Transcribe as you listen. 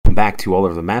back to All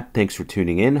Over the Map. Thanks for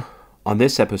tuning in. On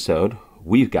this episode,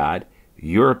 we've got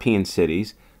European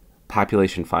cities,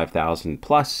 population 5,000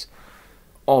 plus,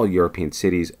 all European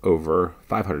cities over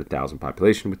 500,000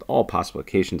 population with all possible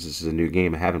locations. This is a new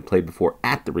game I haven't played before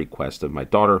at the request of my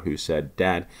daughter, who said,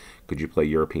 "Dad, could you play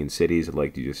European cities? I'd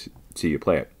like to just see you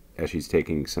play it," as she's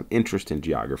taking some interest in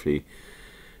geography.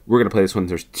 We're going to play this one.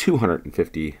 There's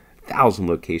 250,000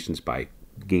 locations by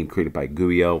game created by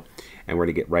Guio, and we're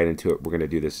going to get right into it. We're going to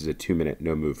do this as a 2-minute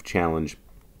no-move challenge.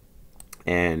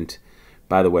 And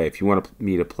by the way, if you want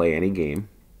me to play any game,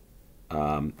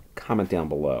 comment down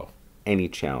below any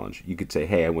challenge. You could say,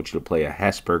 hey, I want you to play a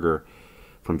Hesburger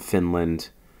from Finland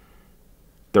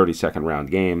 30-second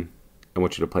round game. I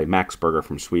want you to play Max Burger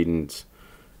from Sweden's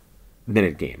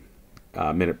minute game,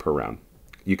 minute per round.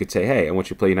 You could say, hey, I want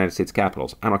you to play United States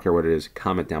Capitals. I don't care what it is.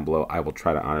 Comment down below. I will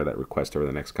try to honor that request over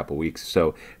the next couple weeks. So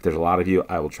if there's a lot of you,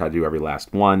 I will try to do every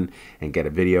last one and get a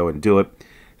video and do it.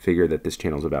 Figure that this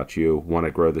channel is about you. Want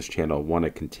to grow this channel. Want to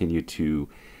continue to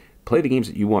play the games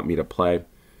that you want me to play.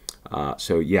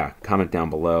 So yeah, comment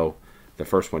down below. The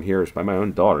first one here is by my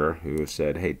own daughter, who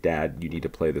said, hey, Dad, you need to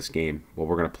play this game. Well,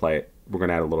 we're going to play it. We're going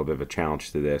to add a little bit of a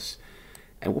challenge to this.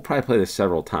 And we'll probably play this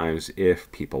several times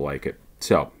if people like it.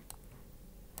 So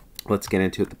let's get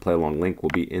into it. The play along link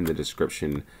will be in the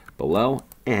description below,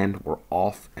 and we're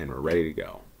off and we're ready to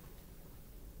go.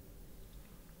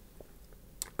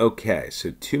 Okay,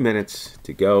 so 2 minutes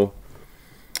to go,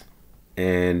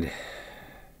 and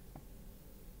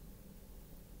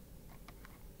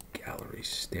gallery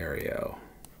stereo.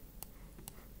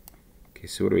 Okay,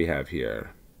 so what do we have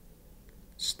here?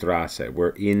 Strasse. We're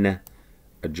in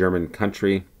a German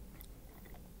country.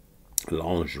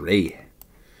 Lingerie.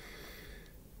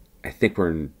 I think we're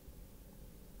in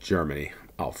Germany.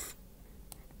 Auf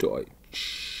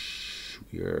Deutsch.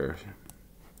 We're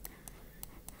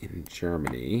in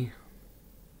Germany.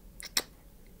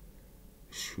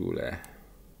 Schule.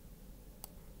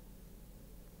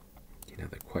 You know,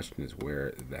 the question is,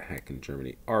 where the heck in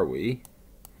Germany are we?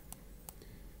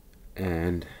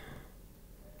 And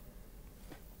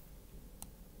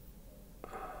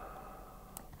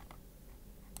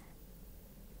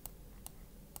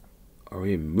are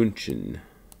we in München?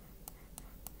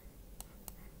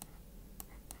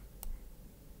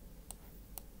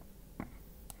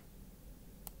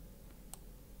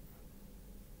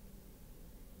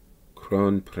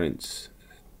 Kronprinz.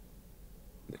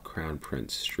 The Crown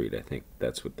Prince Street, I think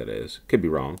that's what that is. Could be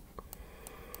wrong.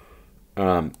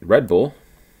 Red Bull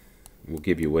will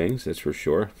give you wings, that's for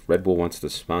sure. If Red Bull wants to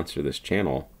sponsor this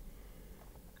channel.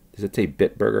 Does it say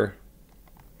Bitburger?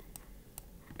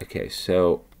 Okay,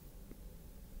 so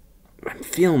I'm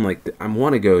feeling like I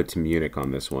want to go to Munich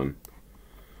on this one,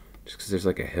 just because there's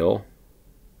like a hill.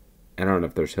 I don't know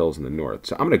if there's hills in the north,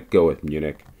 so I'm going to go with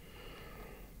Munich.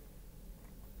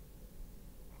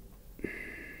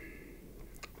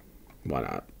 Why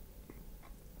not?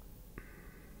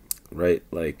 Right,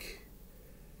 like,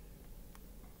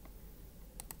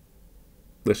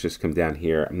 let's just come down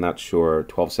here. I'm not sure.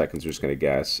 12 seconds, we're just going to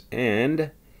guess. And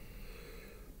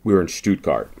we were in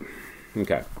Stuttgart.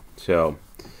 Okay, so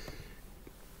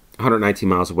 119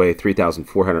 miles away,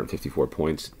 3,454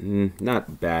 points.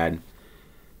 Not bad,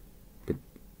 but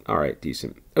all right,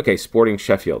 decent. Okay, Sporting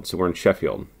Sheffield. So we're in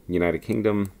Sheffield, United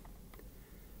Kingdom,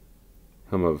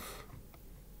 home of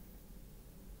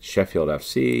Sheffield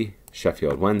FC,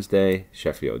 Sheffield Wednesday,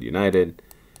 Sheffield United,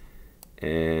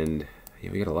 and yeah,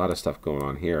 we got a lot of stuff going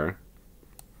on here.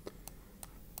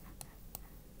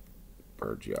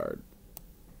 Bird Yard.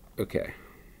 Okay.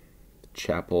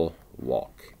 Chapel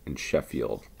Walk in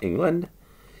Sheffield, England.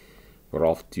 We're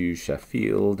off to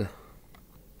Sheffield.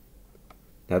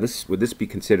 Now, would this be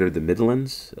considered the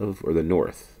Midlands of, or the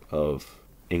north of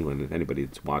England? If anybody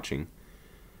that's watching,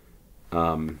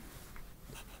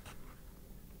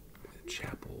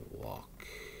 Chapel Walk.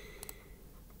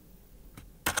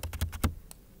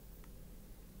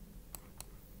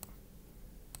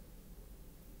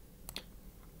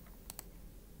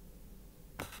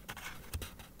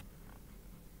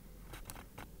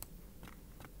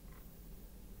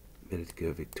 Minute to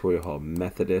go. Victoria Hall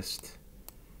Methodist,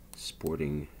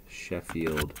 Sporting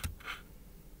Sheffield,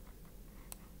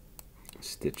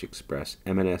 Stitch Express,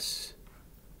 M&S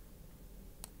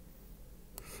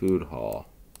Food Hall.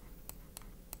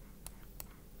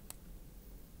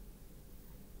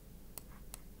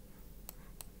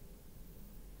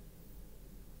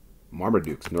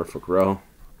 Marmaduke's, Norfolk Row.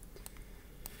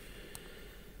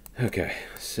 Okay,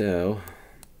 so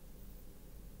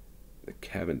the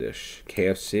Cavendish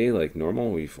KFC, like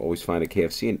normal. We always find a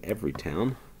KFC in every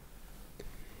town.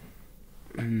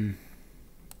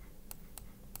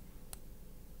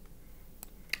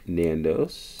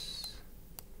 Nando's.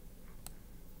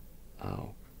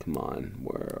 Oh, come on.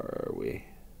 Where are we?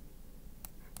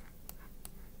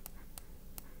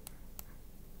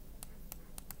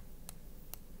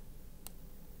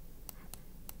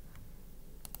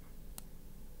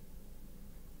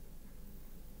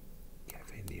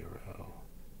 Cafe Nero.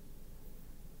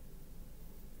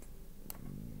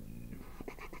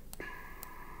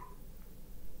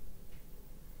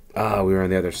 Ah, we were on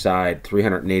the other side,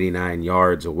 389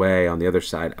 yards away on the other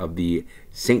side of the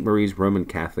St. Marie's Roman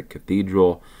Catholic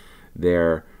Cathedral.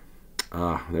 There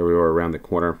we were around the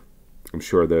corner. I'm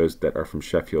sure those that are from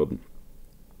Sheffield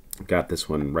got this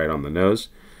one right on the nose.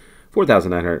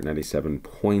 4,997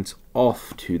 points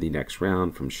off to the next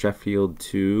round from Sheffield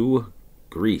to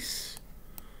Greece.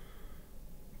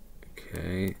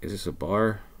 Okay, is this a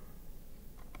bar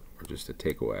or just a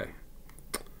takeaway?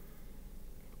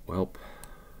 Welp.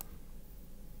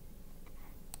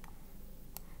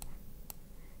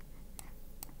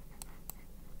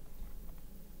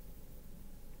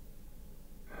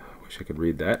 I could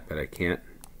read that, but I can't.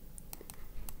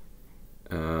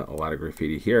 A lot of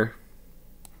graffiti here.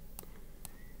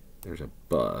 There's a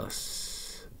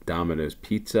bus. Domino's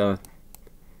Pizza.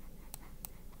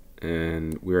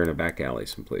 And we're in a back alley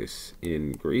someplace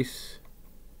in Greece.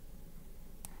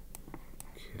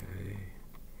 Okay.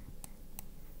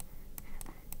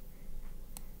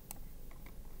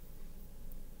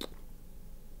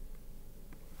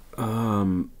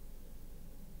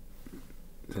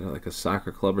 Is that like a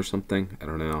soccer club or something? I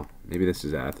don't know. Maybe this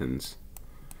is Athens.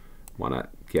 Why not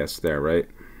guess there, right?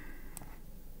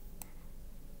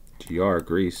 GR,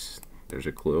 Greece. There's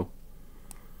a clue.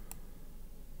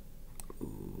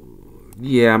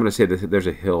 Yeah, I'm going to say that there's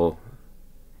a hill.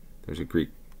 There's a Greek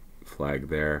flag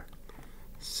there.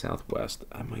 Southwest.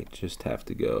 I might just have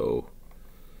to go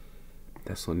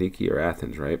Thessaloniki or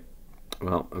Athens, right?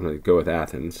 Well, I'm going to go with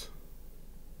Athens.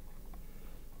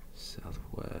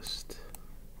 Southwest.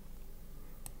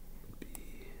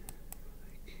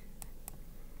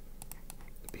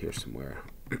 Here somewhere.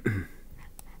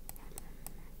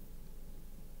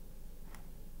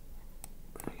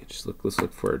 Just look. Let's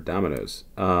look for Domino's.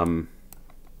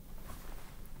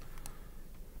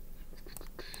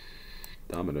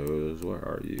 Domino's, where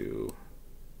are you?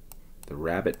 The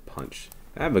Rabbit Punch.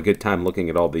 I have a good time looking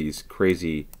at all these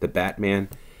crazy, the Batman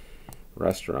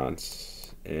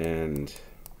restaurants, and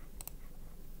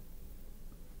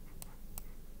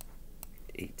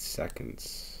 8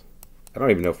 seconds. I don't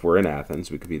even know if we're in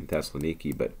Athens. We could be in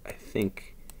Thessaloniki, but I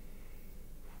think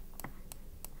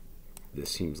this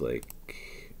seems like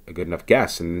a good enough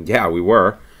guess. And yeah, we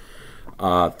were.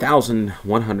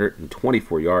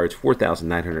 1,124 yards,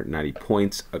 4,990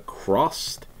 points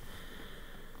across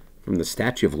from the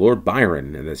statue of Lord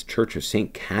Byron and this Church of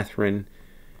St. Catherine.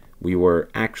 We were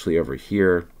actually over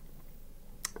here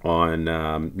on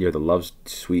near the Love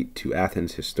Suite to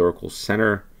Athens Historical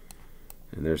Center.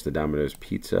 And there's the Domino's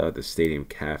Pizza, the Stadium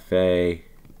Cafe.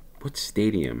 What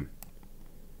stadium?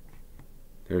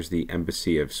 There's the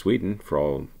Embassy of Sweden for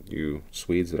all you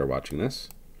Swedes that are watching this.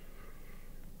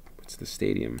 What's the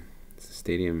stadium? It's the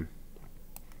stadium.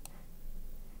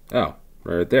 Oh,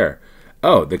 right there.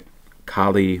 Oh, the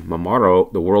Kali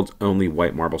Mamaro, the world's only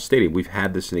white marble stadium. We've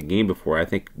had this in a game before. I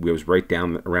think it was right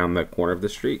down around the corner of the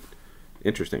street.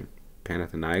 Interesting.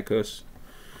 Panathinaikos.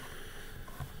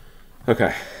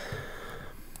 Okay.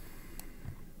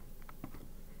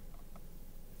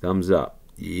 Thumbs up.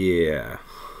 Yeah.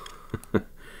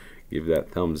 Give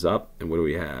that thumbs up. And what do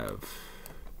we have?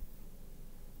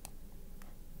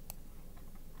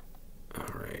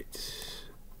 All right.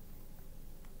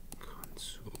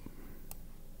 Consume.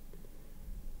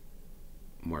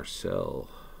 Marcel.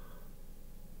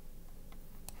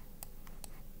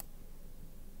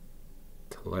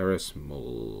 Talaris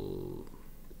Mol.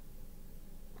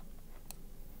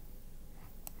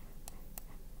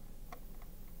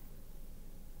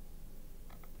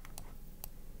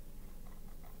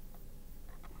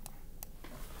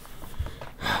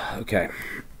 Okay.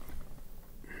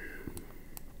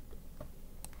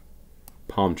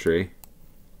 Palm tree.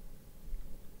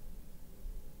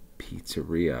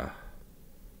 Pizzeria.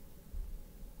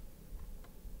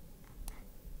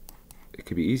 It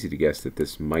could be easy to guess that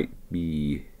this might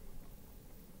be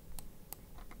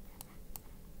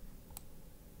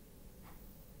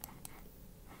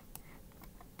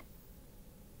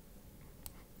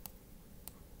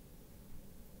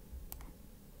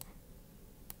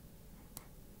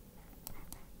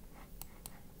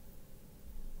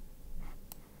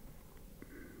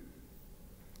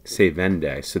say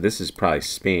Vende. So this is probably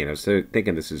Spain. I was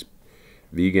thinking this is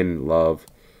Vegan Love,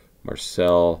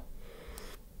 Marcel.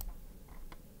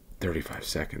 35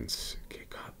 seconds. Que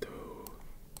gato.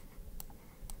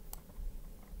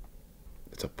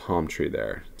 It's a palm tree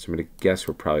there. So I'm going to guess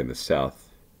we're probably in the south.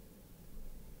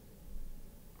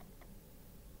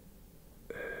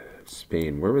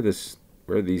 Spain. Where are these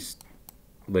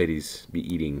ladies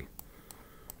be eating?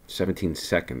 17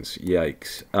 seconds.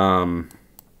 Yikes.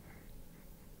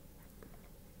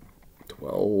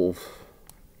 12.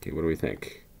 Okay, what do we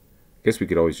think? I guess we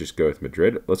could always just go with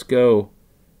Madrid. Let's go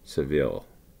Seville.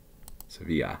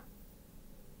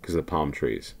 Because of the palm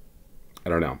trees. I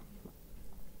don't know.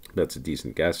 That's a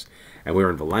decent guess. And we were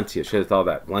in Valencia. Should have thought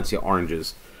that Valencia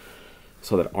oranges.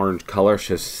 So that orange color.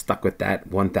 Should have stuck with that.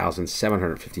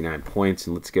 1,759 points.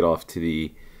 And let's get off to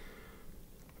the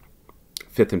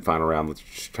fifth and final round. Let's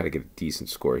just try to get a decent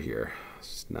score here.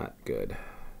 It's not good.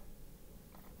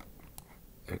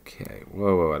 Okay.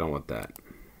 Whoa, I don't want that.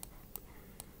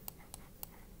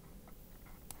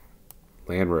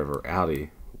 Land Rover,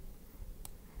 Audi.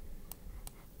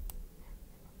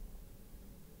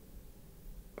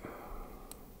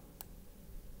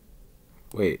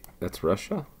 Wait, that's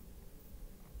Russia?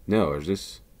 No, is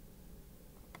this...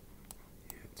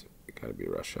 Yeah, it's gotta be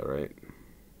Russia, right?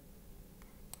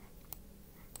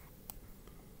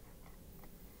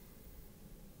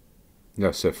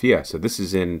 No, Sofia. So this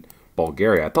is in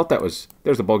Bulgaria. I thought that was...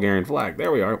 There's the Bulgarian flag.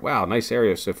 There we are. Wow, nice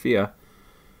area, Sofia.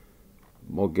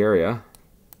 Bulgaria.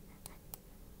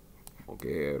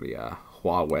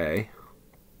 Huawei.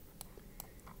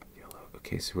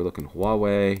 Okay, so we're looking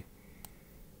Huawei.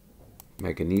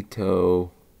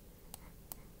 Magneto.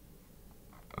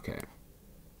 Okay.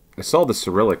 I saw the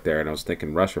Cyrillic there, and I was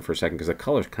thinking Russia for a second, because the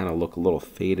colors kind of look a little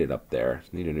faded up there.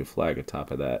 Need a new flag on top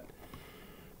of that.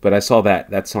 But I saw that.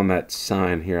 That's on that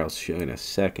sign here. I'll show you in a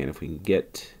second if we can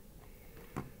get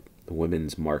the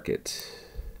women's market.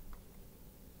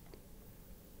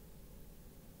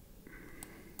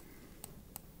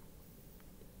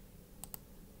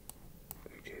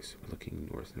 Okay, so we're looking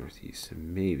north-northeast, so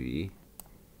maybe...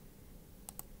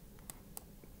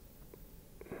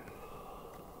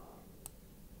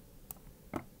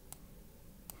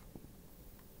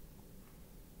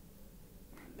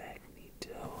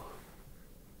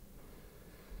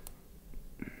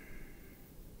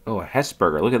 Oh, a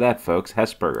Hesburger. Look at that, folks.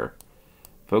 Hesburger.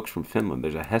 Folks from Finland.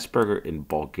 There's a Hesburger in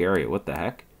Bulgaria. What the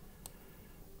heck?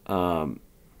 I don't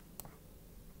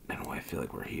know why I feel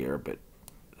like we're here, but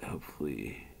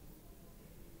hopefully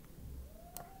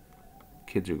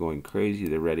kids are going crazy.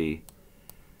 They're ready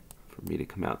for me to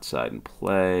come outside and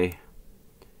play.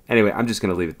 Anyway, I'm just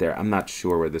going to leave it there. I'm not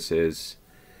sure where this is.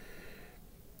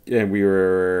 And we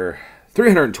were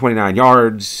 329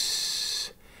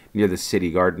 yards near the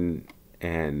city garden.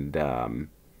 And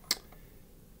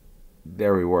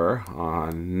there we were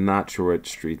on, not sure what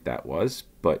street that was,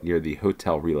 but near the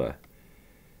Hotel Rila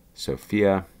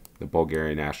Sofia, the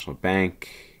Bulgarian National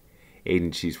Bank,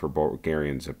 agencies for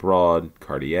Bulgarians abroad,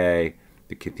 Cartier,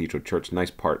 the Cathedral Church, nice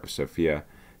part of Sofia,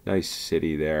 nice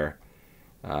city there.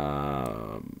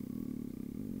 There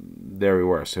we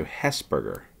were. So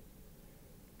Hesburger.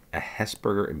 A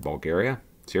Hesburger in Bulgaria?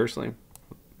 Seriously?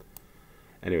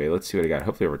 Anyway, let's see what I got.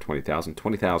 Hopefully over 20,000.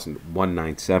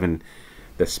 20,197.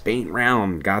 The Spain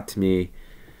round got to me.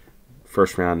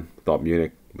 First round, thought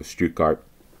Munich was Stuttgart.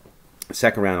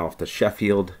 Second round off to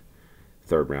Sheffield.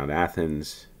 Third round,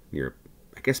 Athens. Near,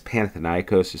 I guess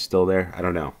Panathinaikos is still there. I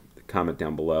don't know. Comment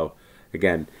down below.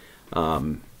 Again,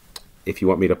 if you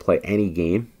want me to play any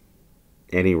game,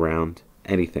 any round,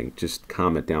 anything, just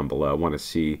comment down below. I want to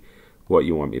see what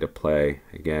you want me to play.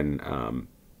 Again,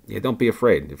 yeah, don't be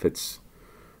afraid. If it's,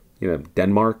 you know,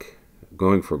 Denmark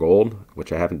going for gold,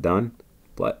 which I haven't done,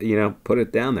 but, you know, put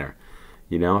it down there.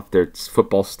 You know, if there's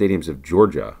football stadiums of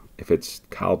Georgia, if it's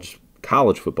college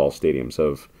football stadiums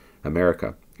of America,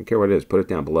 I don't care what it is, put it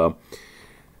down below.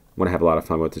 Want to have a lot of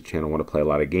fun with the channel, want to play a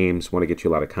lot of games, want to get you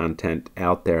a lot of content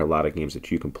out there, a lot of games that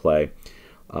you can play.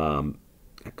 I'm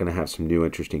going to have some new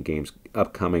interesting games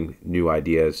upcoming, new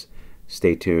ideas.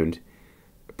 Stay tuned.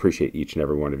 Appreciate each and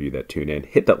every one of you that tune in.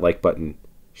 Hit that like button.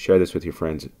 Share this with your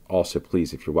friends. Also,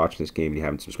 please, if you're watching this game and you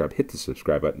haven't subscribed, hit the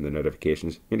subscribe button, the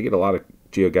notifications. You're going to get a lot of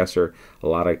GeoGuessr, a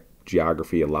lot of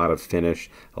geography, a lot of Finnish,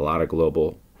 a lot of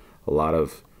global, a lot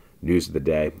of news of the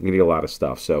day. You're going to get a lot of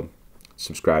stuff. So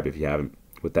subscribe if you haven't.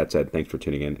 With that said, thanks for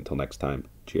tuning in. Until next time,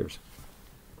 cheers.